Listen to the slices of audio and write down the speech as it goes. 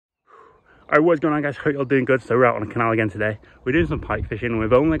Alright, what's going on, guys? Hope you're all doing good. So we're out on the canal again today. We're doing some pike fishing.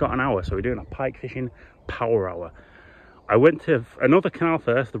 We've only got an hour, so we're doing a pike fishing power hour. I went to another canal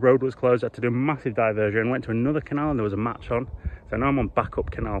first. The road was closed. I had to do a massive diversion. Went to another canal and there was a match on. So now I'm on backup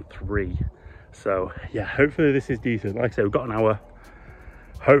canal 3. So yeah, hopefully this is decent. Like I said, we've got an hour.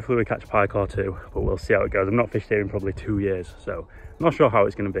 Hopefully we catch a pike or two, but we'll see how it goes. I've not fished here in probably 2 years, so I'm not sure how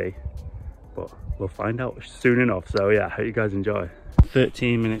it's going to be, but we'll find out soon enough. So yeah, hope you guys enjoy.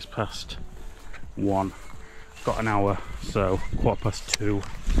 13 minutes past 1. Got an hour, so 2:15.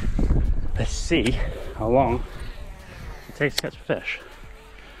 Let's see how long it takes to catch a fish.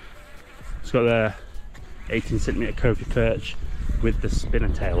 It's got the 18cm copy perch with the spinner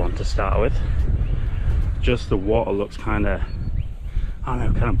tail on to start with. Just the water looks kind of, I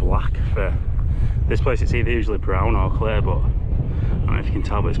don't know, kind of black for this place. It's either usually brown or clear, but I don't know if you can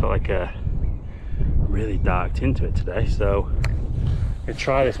tell, but it's got like a really dark tint to it today. So I'm gonna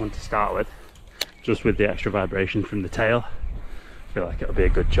try this one to start with, just with the extra vibration from the tail. I feel like it'll be a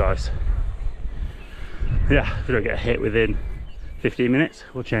good choice. Yeah, if we don't get a hit within 15 minutes,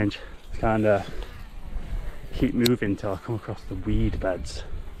 we'll change. Kind of keep moving till I come across the weed beds.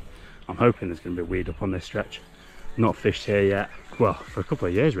 I'm hoping there's going to be weed up on this stretch. Not fished here yet, well, for a couple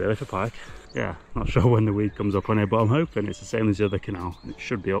of years really for pike. Yeah, not sure when the weed comes up on here, but I'm hoping it's the same as the other canal. It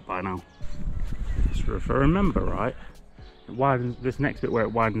should be up by now. So if I remember right, it widens, this next bit where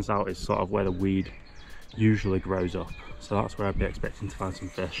it widens out is sort of where the weed usually grows up. So that's where I'd be expecting to find some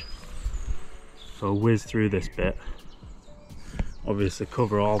fish. So I'll whiz through this bit. Obviously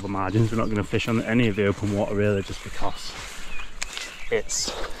cover all the margins. We're not going to fish on any of the open water really, just because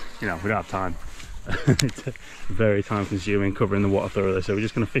it's, you know, we don't have time. It's very time consuming covering the water thoroughly, so we're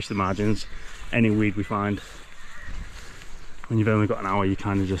just going to fish the margins, any weed we find. When you've only got an hour, you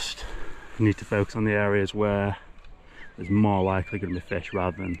kind of just need to focus on the areas where there's more likely going to be fish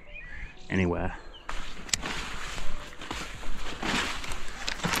rather than anywhere.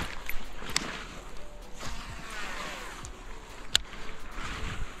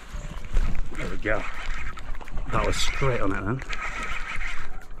 There we go. That was straight on it then.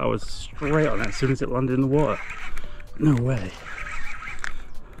 I was straight on it as soon as it landed in the water. No way.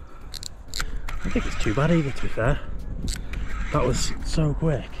 I don't think it's too bad either, to be fair. That was so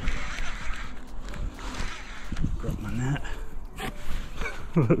quick. Grab my net.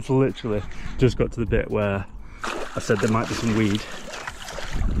 That's literally just got to the bit where I said there might be some weed.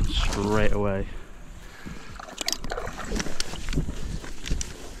 Straight away.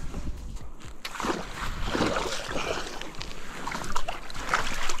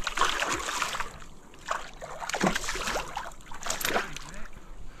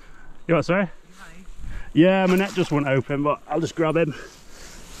 You what, sorry? Yeah, my net just won't open, but I'll just grab him.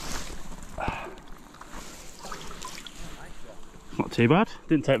 Not too bad.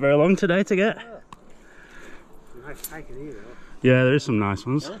 Didn't take very long today to get. Nice pike in here, though. Yeah, there is some nice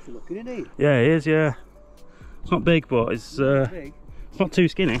ones. Yeah, looking, isn't he? Yeah, he is, yeah. It's not big, but it's it's not too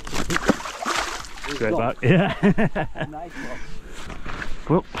skinny. Straight back. Yeah. Nice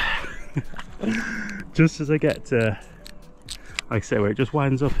one. Well, just as I get to, like I say, where it just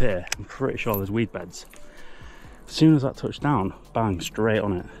winds up here, I'm pretty sure there's weed beds. As soon as that touched down, bang, straight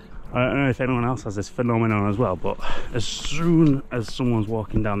on it. I don't know if anyone else has this phenomenon as well, but as soon as someone's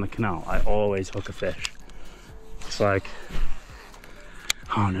walking down the canal, I always hook a fish. It's like,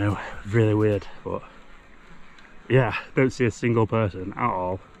 I don't know, really weird, but yeah, don't see a single person at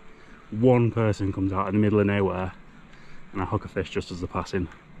all. One person comes out in the middle of nowhere and I hook a fish just as they're passing.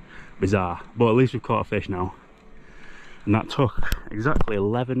 Bizarre, but at least we've caught a fish now. And that took exactly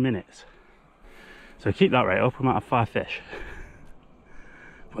 11 minutes. So keep that rate up, I might have 5 fish.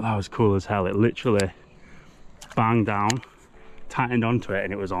 But that was cool as hell. It literally banged down, tightened onto it,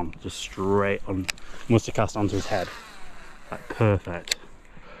 and it was on, just straight on. Must have cast onto his head. Like perfect.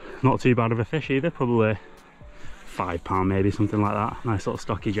 Not too bad of a fish either, probably £5 maybe, something like that. Nice little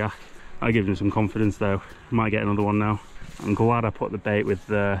stocky jack. That gives him some confidence though. Might get another one now. I'm glad I put the bait with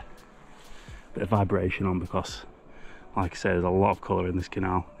the bit of vibration on, because like I said, there's a lot of colour in this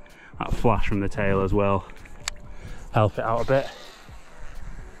canal. That flash from the tail as well, help it out a bit.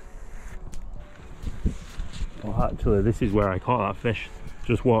 Well, actually, this is where I caught that fish.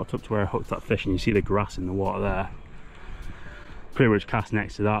 Just walked up to where I hooked that fish, and you see the grass in the water there. Pretty much cast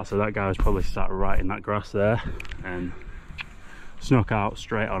next to that, so that guy was probably sat right in that grass there and snuck out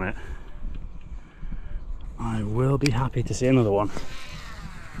straight on it. I will be happy to see another one.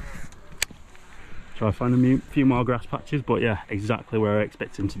 Try to find a few more grass patches, but yeah, exactly where I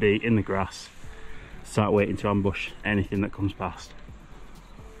expect him to be, in the grass. Start waiting to ambush anything that comes past.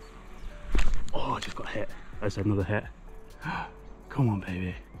 Oh, I just got hit. There's another hit. Come on,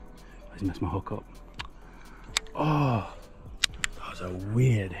 baby. He's messed my hook up. Oh, that was a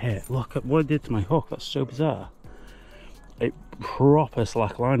weird hit. Look at what it did to my hook. That's so bizarre. It proper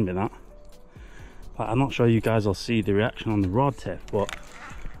slack lined me, that. Like, I'm not sure you guys will see the reaction on the rod tip, but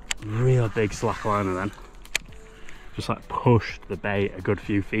real big slack liner then. Just like pushed the bait a good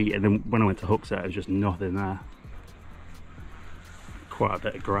few feet, and then when I went to hook set, there's just nothing there. Quite a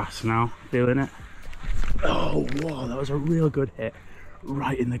bit of grass now, feeling it. Oh, whoa, that was a real good hit.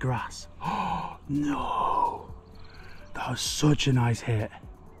 Right in the grass. Oh, no. That was such a nice hit.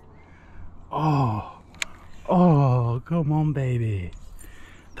 Oh, oh, come on, baby.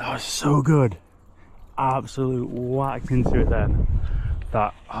 That was so good. Absolute whacked into it then.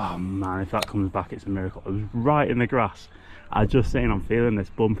 That, oh man, if that comes back, it's a miracle. It was right in the grass. I was just saying, I'm feeling this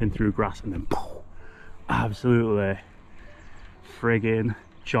bumping through grass, and then poof, absolutely friggin'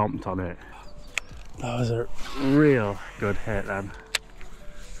 chomped on it. That was a real good hit then.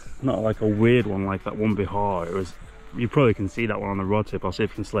 Not like a weird one like that one before. It was, you probably can see that one on the rod tip. I'll see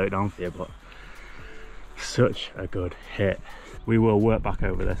if I can slow it down for you, but such a good hit. We will work back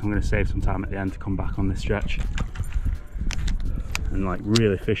over this. I'm going to save some time at the end to come back on this stretch and like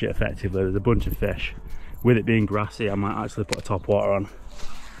really fish it effectively. There's a bunch of fish. With it being grassy, I might actually put a top water on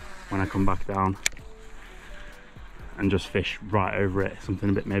when I come back down and just fish right over it. Something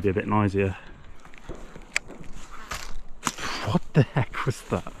a bit, maybe a bit noisier. What the heck was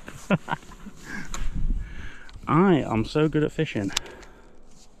that? I am so good at fishing.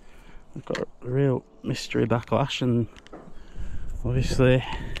 I've got a real mystery backlash and obviously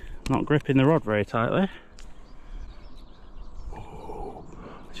not gripping the rod very tightly. Oh,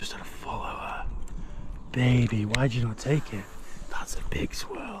 I just had a follower. Baby, why'd you not take it? That's a big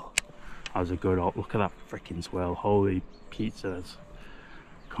swirl. That was a good old, look at that freaking swirl. Holy pizzas.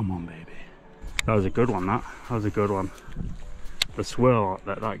 Come on, baby. That was a good one, that was a good one. The swirl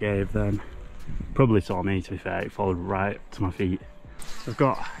that gave then probably saw me, to be fair. It followed right to my feet. So I've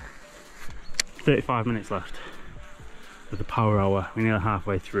got 35 minutes left of the power hour. We're nearly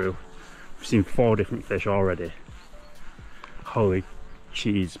halfway through. We've seen 4 different fish already. Holy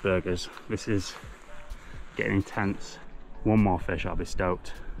cheeseburgers, this is getting intense. One more fish, I'll be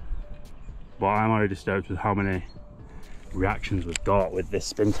stoked. But I'm already stoked with how many reactions we've got with this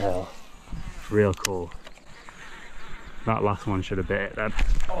spintail. Real cool. That last one should have bit it then.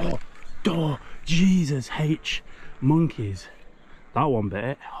 Oh, Jesus H monkeys. That one bit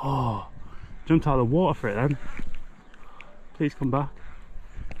it. Oh, jumped out of the water for it then. Please come back.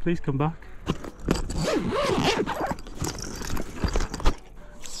 Please come back.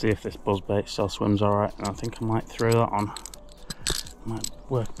 See if this buzzbait still swims alright. I think I might throw that on. Might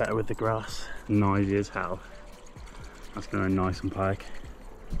work better with the grass. Noisy as hell. That's going to annoy some pike.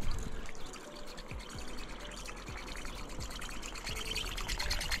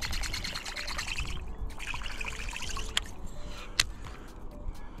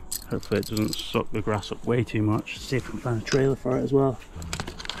 Hopefully it doesn't suck the grass up way too much. See if I can find a trailer for it as well.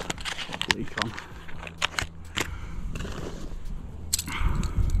 Leak on.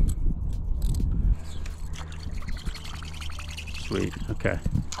 Sweet, okay.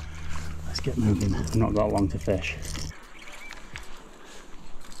 Let's get moving. I've not got long to fish.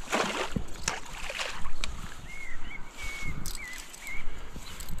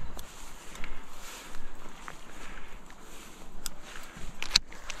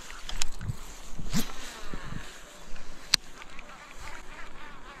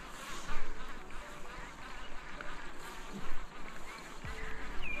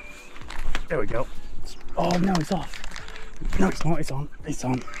 There we go. Oh no, it's off. No, it's not. It's on. It's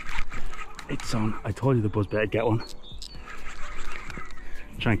on. It's on. I told you the buzzbait would get one.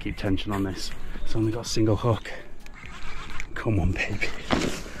 Try and keep tension on this. It's only got a single hook. Come on, baby.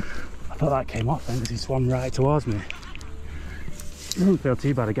 I thought that came off then because he swam right towards me. It doesn't feel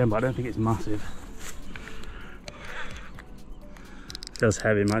too bad again, but I don't think it's massive. Feels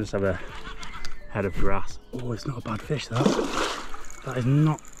heavy. Might just have a head of grass. Oh, it's not a bad fish, that. That is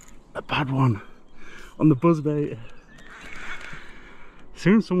not a bad one on the buzzbait. As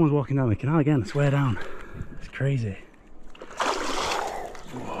soon as someone's walking down the canal again, I swear down. It's crazy.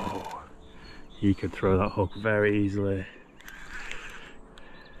 Whoa. He could throw that hook very easily.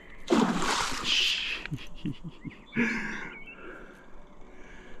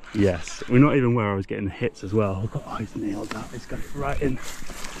 Yes, we're not even where I was getting the hits as well. Oh, he's nailed that. He's got it right in.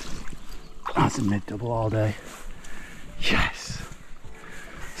 That's a mid double all day. Yes.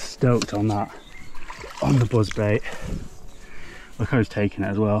 Stoked on that. On the buzzbait. Look how he's taking it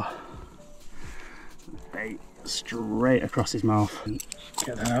as well. Bait straight across his mouth.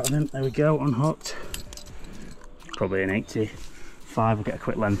 Get that out of him. There we go, unhooked. Probably an 80. 5, we'll get a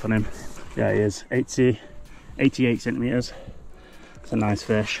quick length on him. Yeah, he is 88 centimetres. It's a nice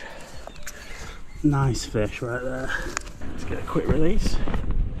fish. Nice fish right there. Let's get a quick release.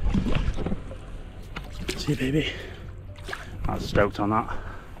 See, baby. I was stoked on that.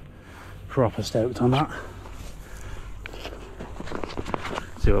 Proper stoked on that.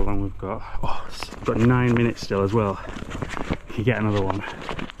 See what long we've got. Oh, we've got 9 minutes still as well. Can get another one.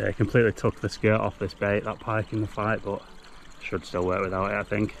 Yeah, I completely took the skirt off this bait, that pike in the fight, but should still work without it, I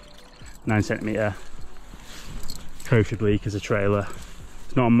think. 9 centimetre kosher bleak as a trailer.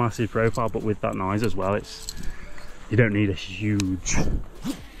 It's not a massive profile, but with that noise as well, you don't need a huge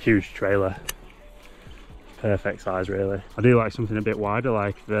trailer. Perfect size, really. I do like something a bit wider,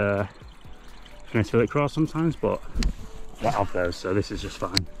 like the Finesse fillet craw sometimes, but I have those, so this is just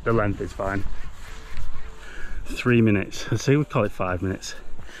fine. The length is fine. 3 minutes. Let's see, we call it 5 minutes.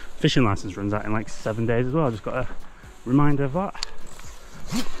 Fishing license runs out in like 7 days as well. I just got a reminder of that.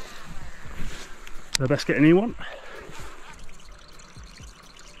 So best get a new one.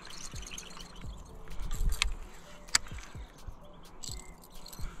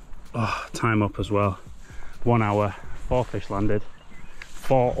 Oh, time up as well. 1 hour, 4 fish landed,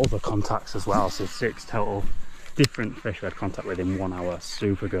 4 other contacts as well, so 6 total different fish we had contact with in 1 hour.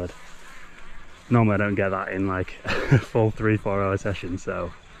 Super good. Normally I don't get that in like a full 3-4 hour session,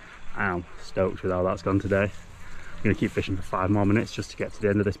 so I am stoked with how that's gone today. I'm going to keep fishing for 5 more minutes just to get to the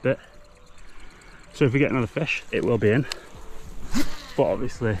end of this bit. So if we get another fish, it will be in, but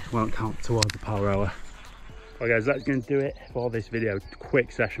obviously won't count towards the power hour. Well guys, that's going to do it for this video.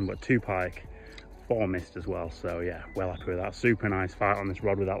 Quick session, but 2 pike, 4 missed as well, so yeah, well happy with that. Super nice fight on this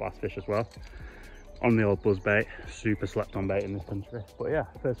rod with that last fish as well. On the old buzz bait, super slept on bait in this country. But yeah,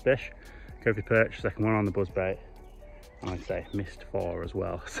 first fish, Kofi perch, second one on the buzz bait. And I'd say missed 4 as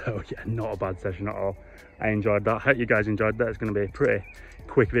well. So yeah, not a bad session at all. I enjoyed that. Hope you guys enjoyed that. It's going to be a pretty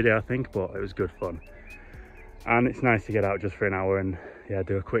quick video, I think, but it was good fun. And it's nice to get out just for an hour and yeah,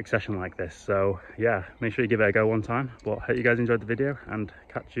 do a quick session like this. So yeah, make sure you give it a go one time. But hope you guys enjoyed the video and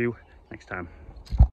catch you next time.